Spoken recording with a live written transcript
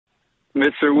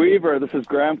Mr. Weaver, this is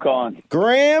Graham calling.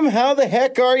 Graham, how the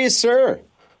heck are you, sir?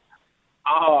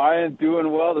 Oh, I am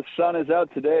doing well. The sun is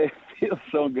out today. Feels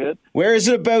so good. Where is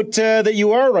it about that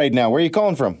you are right now? Where are you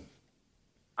calling from?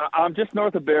 I'm just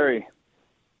north of Barrie.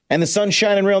 And the sun's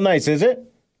shining real nice, is it?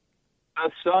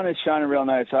 The sun is shining real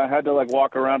nice. I had to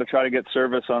walk around to try to get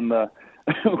service on the.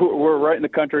 We're right in the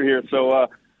country here, so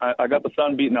I got the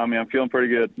sun beating on me. I'm feeling pretty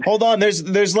good. Hold on,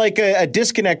 there's like a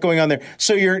disconnect going on there.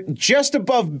 So you're just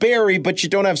above Barrie, but you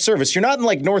don't have service. You're not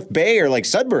in North Bay or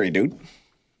Sudbury, dude.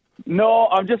 No,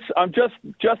 I'm just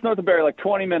north of Barrie,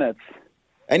 20 minutes.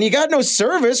 And you got no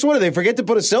service. What, did they forget to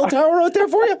put a cell tower out there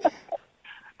for you?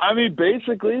 I mean,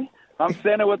 basically, I'm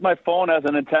standing with my phone as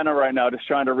an antenna right now, just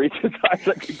trying to reach as high as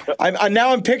I can go.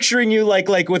 I'm picturing you like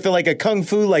with a kung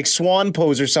fu swan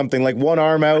pose or something, one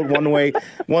arm out one way,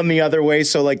 one the other way,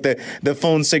 so the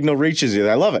phone signal reaches you.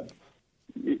 I love it.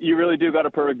 You really do got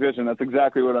a perfect vision. That's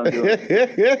exactly what I'm doing.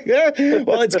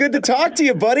 Well, it's good to talk to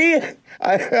you, buddy.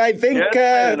 I think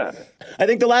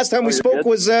the last time we spoke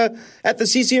was at the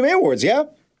CCMA Awards. Yeah.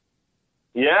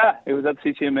 Yeah, it was at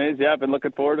CCMAs. Yeah, I've been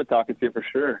looking forward to talking to you for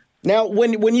sure. Now,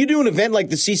 when you do an event like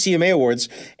the CCMA Awards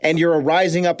and you're a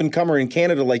rising up-and-comer in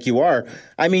Canada like you are,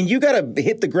 I mean, you got to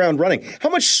hit the ground running. How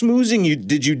much schmoozing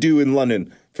did you do in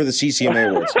London for the CCMA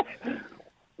Awards?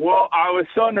 Well, I was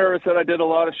so nervous that I did a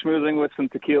lot of schmoozing with some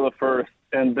tequila first,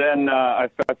 and then I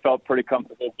felt pretty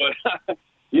comfortable. But,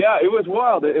 yeah, it was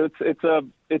wild.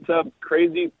 It's a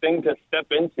crazy thing to step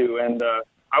into, and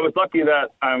I was lucky that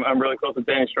I'm really close to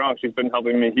Danny Strong. She's been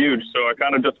helping me huge. So I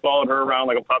kind of just followed her around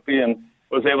like a puppy and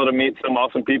was able to meet some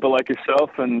awesome people like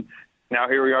yourself. And now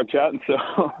here we are chatting.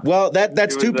 So well,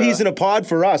 that's two peas in a pod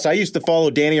for us. I used to follow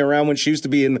Danny around when she used to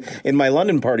be in my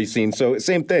London party scene. So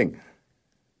same thing.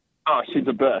 Oh, she's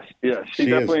the best. Yeah, she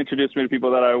definitely introduced me to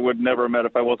people that I would never have met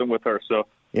if I wasn't with her. So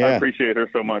yeah. I appreciate her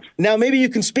so much. Now, maybe you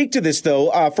can speak to this,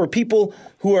 though, for people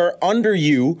who are under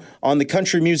you on the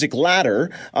country music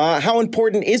ladder. How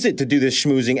important is it to do this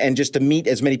schmoozing and just to meet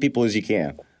as many people as you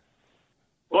can?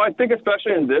 Well, I think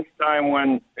especially in this time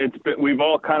when we've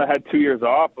all kind of had 2 years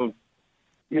off of,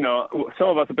 some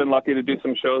of us have been lucky to do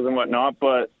some shows and whatnot,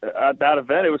 but at that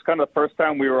event, it was kind of the first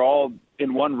time we were all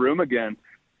in one room again.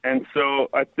 And so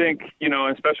I think,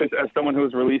 especially as someone who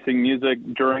was releasing music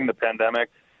during the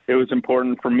pandemic, it was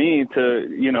important for me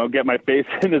to, get my face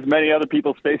in as many other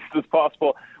people's faces as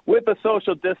possible with a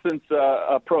social distance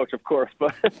approach, of course.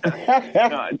 But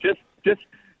just to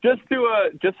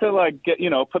get,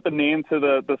 put the name to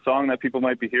the song that people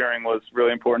might be hearing was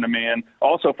really important to me. And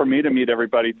also for me to meet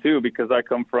everybody, too, because I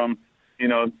come from,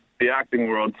 the acting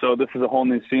world. So this is a whole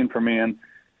new scene for me. And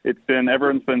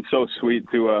everyone's been so sweet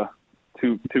to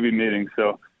be meeting,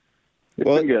 so it's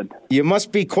been good. You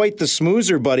must be quite the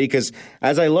schmoozer, buddy, because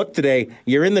as I look today,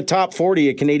 you're in the top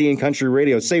 40 at Canadian country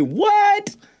radio. Say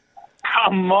what?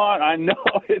 Come on, I know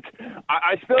it.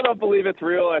 I still don't believe it's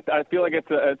real. I feel like it's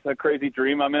a crazy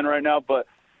dream I'm in right now, but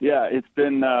yeah, it's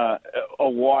been a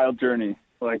wild journey.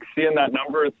 Seeing that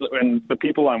number and the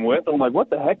people I'm with, I'm like, what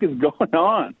the heck is going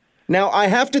on? Now, I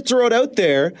have to throw it out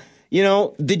there.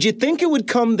 Did you think it would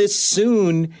come this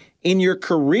soon in your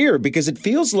career? Because it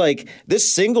feels like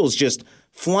this single's just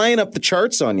flying up the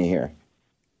charts on you here.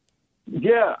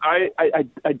 Yeah,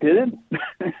 I didn't.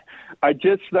 I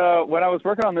just, when I was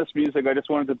working on this music, I just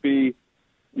wanted to be,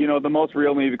 the most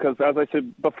real me, because as I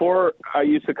said before, I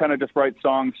used to kind of just write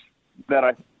songs that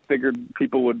I figured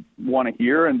people would want to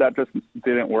hear, and that just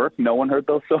didn't work. No one heard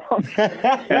those songs.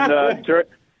 And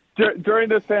during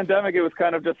this pandemic, it was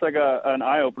kind of just like an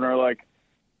eye-opener,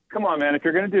 come on, man, if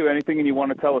you're going to do anything and you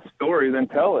want to tell a story, then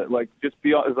tell it. Just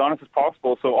be as honest as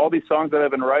possible. So all these songs that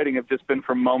I've been writing have just been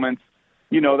from moments,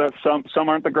 that some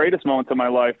aren't the greatest moments of my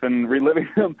life, and reliving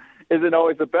them isn't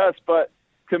always the best. But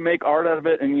to make art out of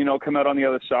it and, come out on the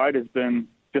other side has been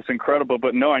just incredible.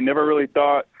 But no, I never really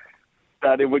thought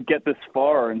that it would get this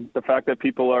far. And the fact that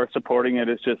people are supporting it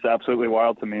is just absolutely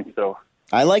wild to me. So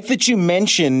I like that you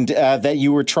mentioned that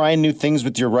you were trying new things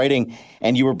with your writing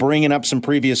and you were bringing up some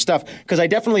previous stuff, because I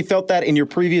definitely felt that in your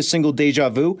previous single, Deja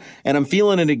Vu, and I'm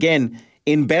feeling it again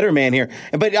in Better Man here.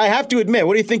 But I have to admit,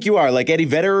 what do you think you are, like Eddie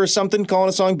Vedder or something, calling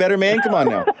a song Better Man? Come on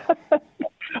now.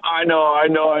 I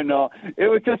know. It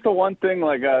was just the one thing,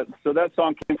 so that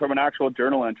song came from an actual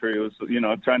journal entry. It was,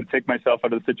 trying to take myself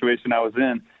out of the situation I was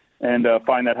in and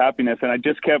find that happiness. And I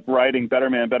just kept writing Better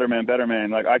Man, Better Man, Better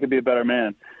Man. I could be a better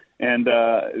man. And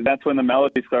that's when the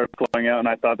melody started flowing out, and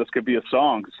I thought this could be a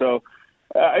song. So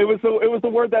it was the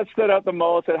word that stood out the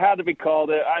most. It had to be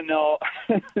called it. I know,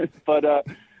 but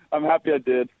I'm happy I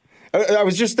did. I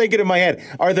was just thinking in my head,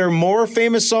 are there more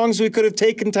famous songs we could have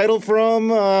taken title from?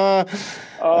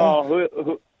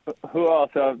 Who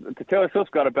else? Taylor Swift's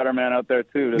got a better man out there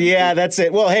too. Yeah, that's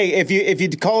it. Well, hey, if you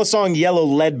call a song "Yellow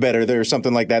Ledbetter" there or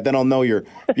something like that, then I'll know you're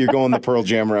going the Pearl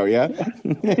Jam route. Yeah.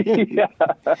 Yeah,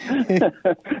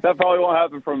 that probably won't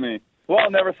happen from me. Well, I'll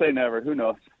never say never. Who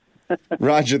knows?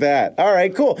 Roger that. All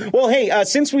right, cool. Well, hey,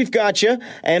 since we've got you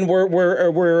and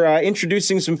we're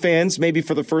introducing some fans maybe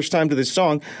for the first time to this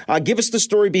song, give us the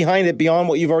story behind it beyond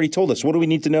what you've already told us. What do we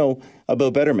need to know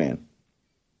about Better Man?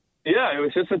 Yeah, it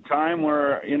was just a time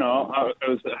where, it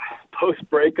was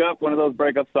post-breakup, one of those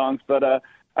breakup songs, but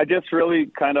I just really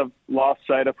kind of lost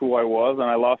sight of who I was, and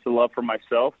I lost the love for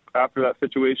myself after that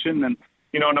situation. And,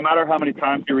 no matter how many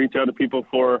times you reach out to people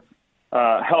for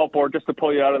help or just to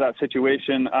pull you out of that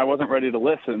situation, I wasn't ready to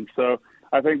listen. So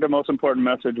I think the most important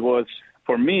message was,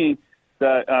 for me,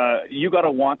 that you got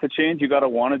to want to change, you got to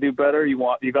want to do better, you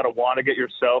got to want to get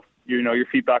yourself, your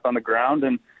feet back on the ground.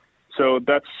 And so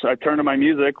I turned to my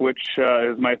music, which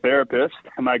is my therapist,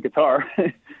 and my guitar,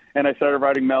 and I started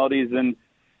writing melodies and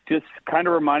just kind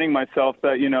of reminding myself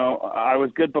that, I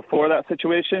was good before that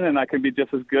situation, and I could be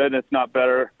just as good, if not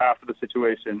better, after the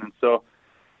situation. And so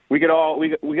we could all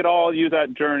use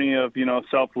that journey of,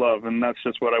 self-love, and that's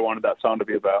just what I wanted that song to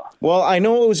be about. Well, I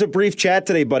know it was a brief chat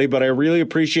today, buddy, but I really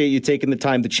appreciate you taking the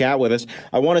time to chat with us.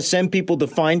 I want to send people to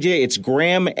find you. It's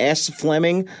Graham S.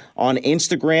 Fleming on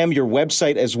Instagram, your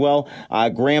website as well,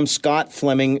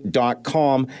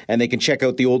 GrahamScottFleming.com, and they can check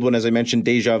out the old one, as I mentioned,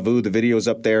 Deja Vu. The video's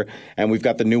up there, and we've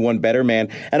got the new one, Better Man.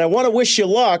 And I want to wish you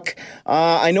luck.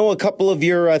 I know a couple of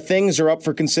your things are up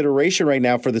for consideration right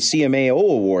now for the CMAO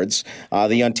Awards,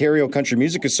 the Ontario Country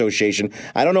Music Association.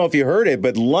 I don't know if you heard it,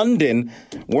 but London,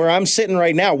 where I'm sitting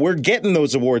right now, we're getting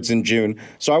those awards in June.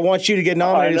 So I want you to get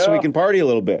nominated so we can party a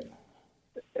little bit.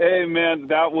 Hey man,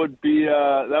 that would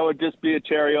just be a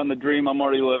cherry on the dream I'm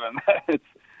already living.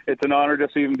 It's an honor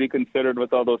just to even be considered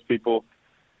with all those people.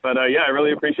 But yeah, I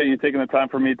really appreciate you taking the time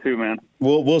for me too, man.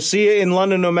 We'll see you in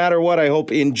London no matter what, I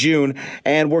hope, in June.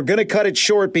 And we're going to cut it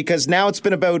short because now it's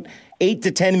been about 8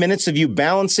 to 10 minutes of you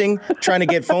balancing, trying to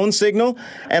get phone signal.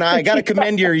 And I got to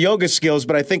commend your yoga skills,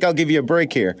 but I think I'll give you a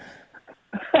break here.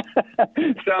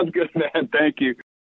 Sounds good, man. Thank you.